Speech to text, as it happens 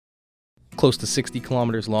Close to 60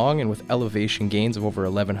 kilometers long and with elevation gains of over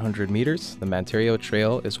 1,100 meters, the Mantario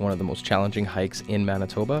Trail is one of the most challenging hikes in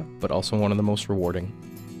Manitoba, but also one of the most rewarding.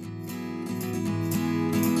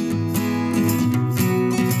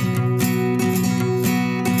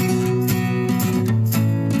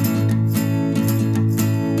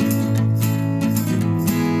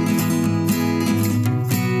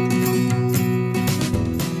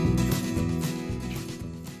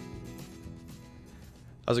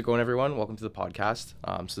 How's it going, everyone? Welcome to the podcast.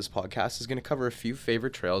 So this podcast is going to cover a few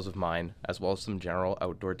favorite trails of mine, as well as some general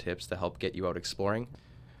outdoor tips to help get you out exploring.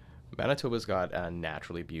 Manitoba's got a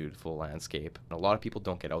naturally beautiful landscape. A lot of people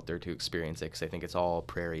don't get out there to experience it because they think it's all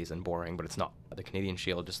prairies and boring, but it's not. The Canadian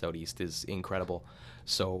Shield just out east is incredible.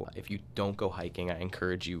 So if you don't go hiking, I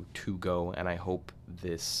encourage you to go, and I hope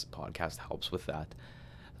this podcast helps with that.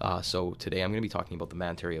 So today I'm going to be talking about the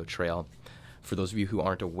Mantario Trail. For those of you who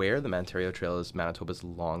aren't aware, the Mantario Trail is Manitoba's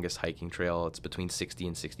longest hiking trail. It's between 60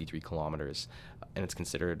 and 63 kilometers, and it's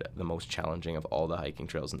considered the most challenging of all the hiking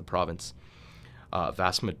trails in the province.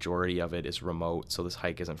 Vast majority of it is remote, so this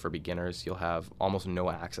hike isn't for beginners. You'll have almost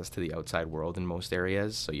no access to the outside world in most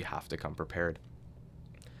areas, so you have to come prepared.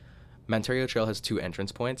 Mantario Trail has two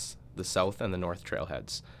entrance points, the south and the north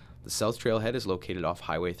trailheads. The south trailhead is located off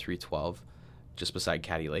Highway 312, just beside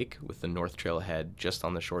Caddy Lake, with the north trailhead just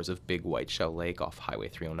on the shores of Big Whiteshell Lake off Highway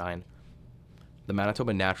 309. The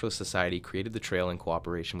Manitoba Naturalist Society created the trail in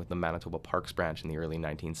cooperation with the Manitoba Parks branch in the early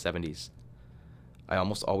 1970s. I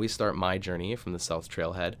almost always start my journey from the south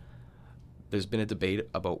trailhead. There's been a debate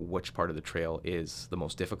about which part of the trail is the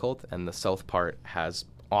most difficult, and the south part has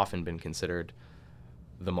often been considered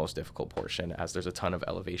the most difficult portion, as there's a ton of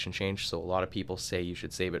elevation change. So a lot of people say you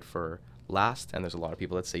should save it for last, and there's a lot of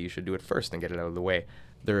people that say you should do it first and get it out of the way.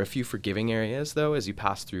 There are a few forgiving areas, though. As you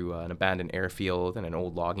pass through an abandoned airfield and an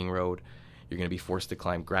old logging road, you're going to be forced to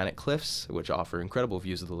climb granite cliffs, which offer incredible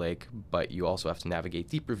views of the lake, but you also have to navigate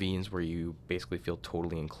deep ravines where you basically feel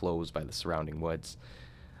totally enclosed by the surrounding woods.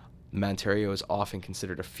 Mantario is often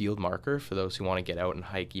considered a field marker for those who want to get out and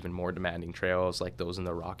hike even more demanding trails like those in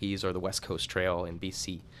the Rockies or the West Coast Trail in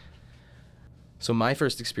BC. So my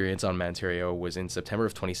first experience on Mantario was in September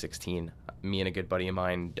of 2016. Me and a good buddy of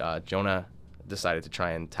mine, Jonah, decided to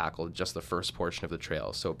try and tackle just the first portion of the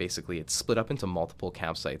trail. So basically it's split up into multiple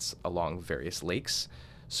campsites along various lakes.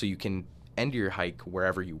 So you can end your hike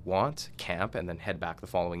wherever you want, camp, and then head back the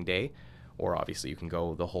following day. Or obviously you can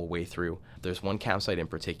go the whole way through. There's one campsite in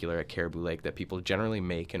particular at Caribou Lake that people generally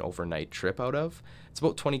make an overnight trip out of. It's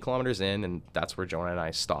about 20 kilometers in, and that's where Jonah and I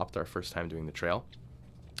stopped our first time doing the trail.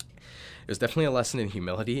 It was definitely a lesson in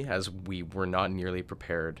humility, as we were not nearly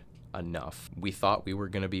prepared enough. We thought we were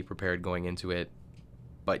going to be prepared going into it,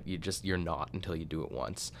 but you're not until you do it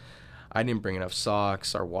once. I didn't bring enough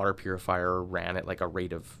socks. Our water purifier ran at like a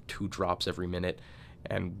rate of 2 drops every minute,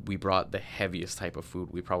 and we brought the heaviest type of food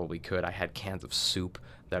we probably could. I had cans of soup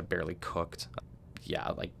that barely cooked.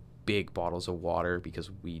 Like big bottles of water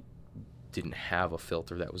because we didn't have a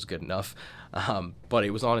filter that was good enough. But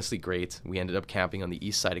it was honestly great. We ended up camping on the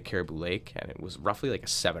east side of Caribou Lake, and it was roughly like a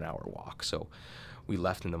 7-hour walk. So we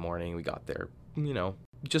left in the morning. We got there,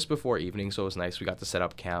 just before evening, so it was nice. We got to set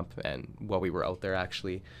up camp, and while we were out there,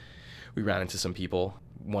 actually, we ran into some people.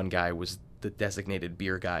 One guy was the designated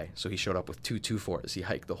beer guy, so he showed up with 2 2-4s. He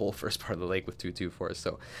hiked the whole first part of the lake with 2 2-4s,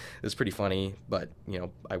 so it was pretty funny, but,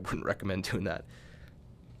 I wouldn't recommend doing that.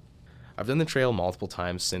 I've done the trail multiple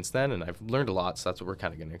times since then, and I've learned a lot, so that's what we're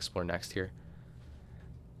kind of going to explore next here.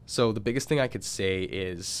 So the biggest thing I could say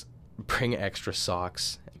is bring extra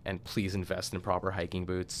socks, and please invest in proper hiking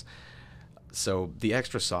boots. So the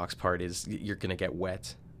extra socks part is you're going to get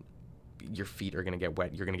wet. Your feet are going to get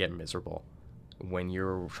wet. You're going to get miserable. When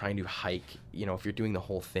you're trying to hike, if you're doing the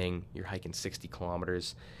whole thing, you're hiking 60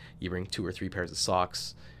 kilometers, you bring 2 or 3 pairs of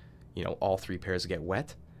socks, all 3 pairs get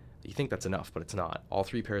wet. You think that's enough, but it's not. All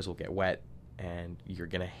 3 pairs will get wet, and you're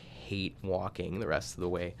going to hate walking the rest of the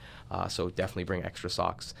way. So definitely bring extra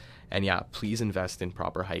socks. And please invest in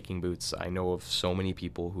proper hiking boots. I know of so many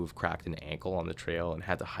people who have cracked an ankle on the trail and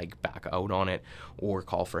had to hike back out on it or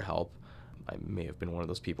call for help. I may have been one of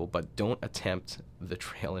those people, but don't attempt the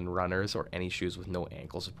trail in runners or any shoes with no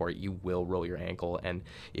ankle support. You will roll your ankle, and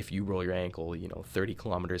if you roll your ankle, 30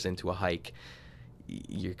 kilometers into a hike,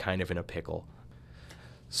 you're kind of in a pickle.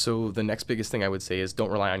 So the next biggest thing I would say is don't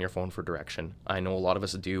rely on your phone for direction. I know a lot of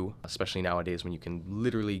us do, especially nowadays when you can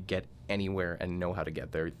literally get anywhere and know how to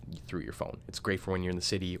get there through your phone. It's great for when you're in the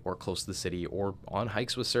city or close to the city or on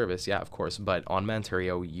hikes with service, of course, but on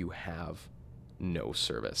Mantario you have no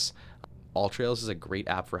service. All Trails is a great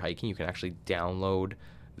app for hiking. You can actually download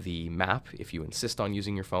the map if you insist on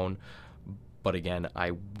using your phone, But again,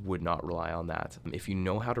 I would not rely on that. If you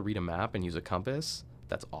know how to read a map and use a compass,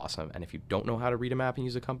 that's awesome. And if you don't know how to read a map and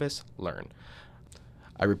use a compass, learn.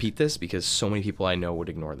 I repeat this because so many people I know would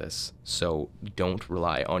ignore this. So don't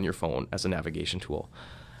rely on your phone as a navigation tool.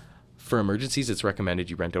 For emergencies, it's recommended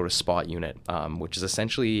you rent out a spot unit, which is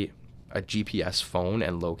essentially a GPS phone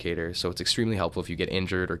and locator. So it's extremely helpful if you get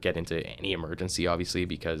injured or get into any emergency, obviously,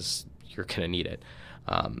 because you're going to need it.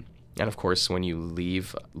 And of course, when you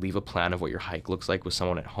leave a plan of what your hike looks like with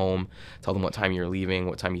someone at home. Tell them what time you're leaving,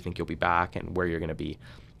 what time you think you'll be back, and where you're going to be.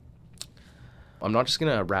 I'm not just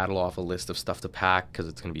going to rattle off a list of stuff to pack because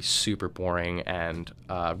it's going to be super boring, and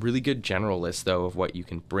a really good general list, though, of what you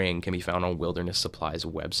can bring can be found on Wilderness Supply's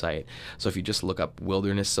website. So if you just look up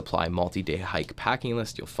Wilderness Supply multi-day hike packing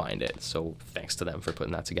list, you'll find it. So thanks to them for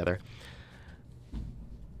putting that together.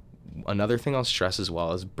 Another thing I'll stress as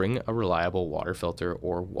well is bring a reliable water filter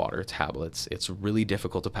or water tablets. It's really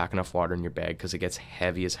difficult to pack enough water in your bag because it gets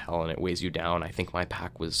heavy as hell and it weighs you down. I think my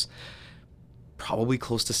pack was probably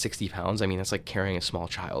close to 60 pounds. I mean, it's like carrying a small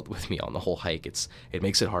child with me on the whole hike. It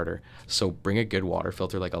makes it harder. So bring a good water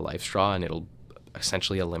filter like a Life Straw and it'll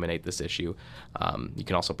essentially eliminate this issue. You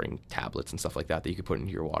can also bring tablets and stuff like that you could put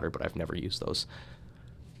into your water, but I've never used those.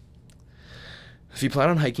 If you plan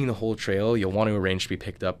on hiking the whole trail, you'll want to arrange to be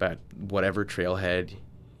picked up at whatever trailhead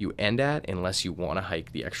you end at, unless you want to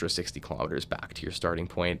hike the extra 60 kilometers back to your starting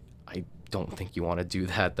point. I don't think you want to do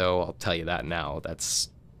that, though. I'll tell you that now. That's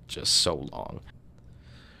just so long.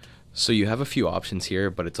 So you have a few options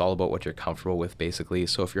here, but it's all about what you're comfortable with, basically.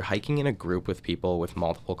 So if you're hiking in a group with people with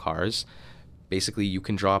multiple cars, basically you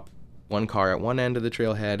can drop one car at one end of the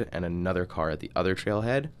trailhead and another car at the other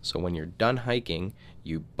trailhead. So when you're done hiking,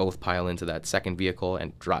 you both pile into that second vehicle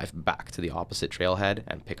and drive back to the opposite trailhead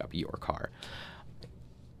and pick up your car.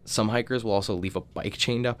 Some hikers will also leave a bike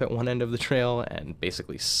chained up at one end of the trail and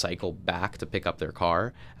basically cycle back to pick up their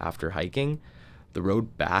car after hiking. The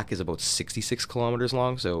road back is about 66 kilometers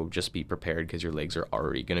long, so just be prepared because your legs are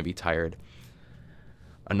already going to be tired.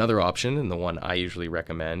 Another option, and the one I usually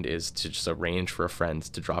recommend, is to just arrange for a friend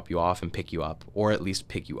to drop you off and pick you up, or at least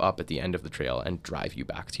pick you up at the end of the trail and drive you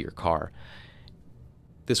back to your car.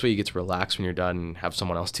 This way you get to relax when you're done and have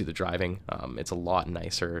someone else do the driving. It's a lot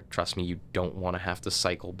nicer. Trust me, you don't want to have to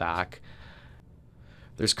cycle back.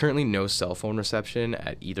 There's currently no cell phone reception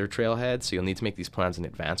at either trailhead, so you'll need to make these plans in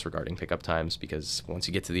advance regarding pickup times, because once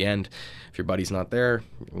you get to the end, if your buddy's not there,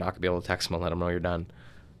 you're not going to be able to text him and let him know you're done.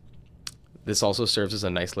 This also serves as a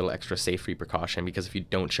nice little extra safety precaution, because if you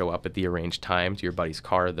don't show up at the arranged time to your buddy's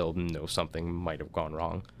car, they'll know something might have gone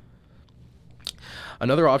wrong.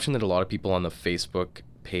 Another option that a lot of people on the Facebook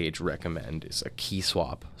page recommend is a key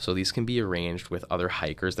swap. So these can be arranged with other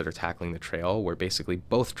hikers that are tackling the trail, where basically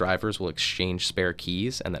both drivers will exchange spare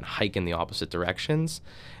keys and then hike in the opposite directions,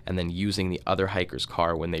 and then using the other hiker's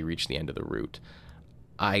car when they reach the end of the route.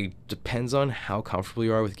 Depends on how comfortable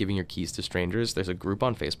you are with giving your keys to strangers. There's a group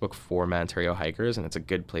on Facebook for Mantario hikers, and it's a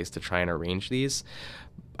good place to try and arrange these.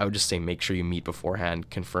 I would just say make sure you meet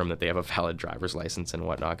beforehand, confirm that they have a valid driver's license and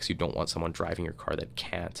whatnot, because you don't want someone driving your car that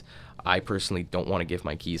can't. I personally don't want to give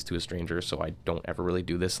my keys to a stranger, so I don't ever really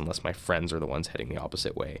do this unless my friends are the ones heading the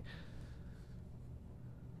opposite way.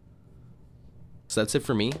 So that's it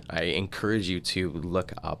for me. I encourage you to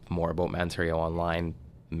look up more about Mantario online.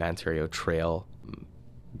 Mantario Trail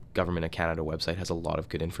Government of Canada website has a lot of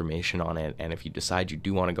good information on it, and if you decide you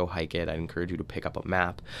do want to go hike it, I'd encourage you to pick up a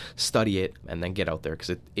map, study it, and then get out there,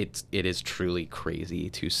 because it is truly crazy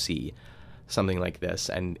to see something like this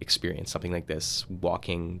and experience something like this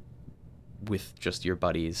walking with just your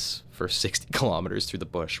buddies for 60 kilometers through the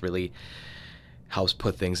bush. Really helps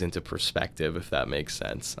put things into perspective, if that makes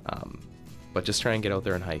sense. But just try and get out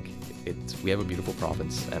there and hike. We have a beautiful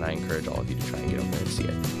province, and I encourage all of you to try and get out there and see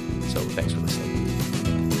it. So thanks for listening.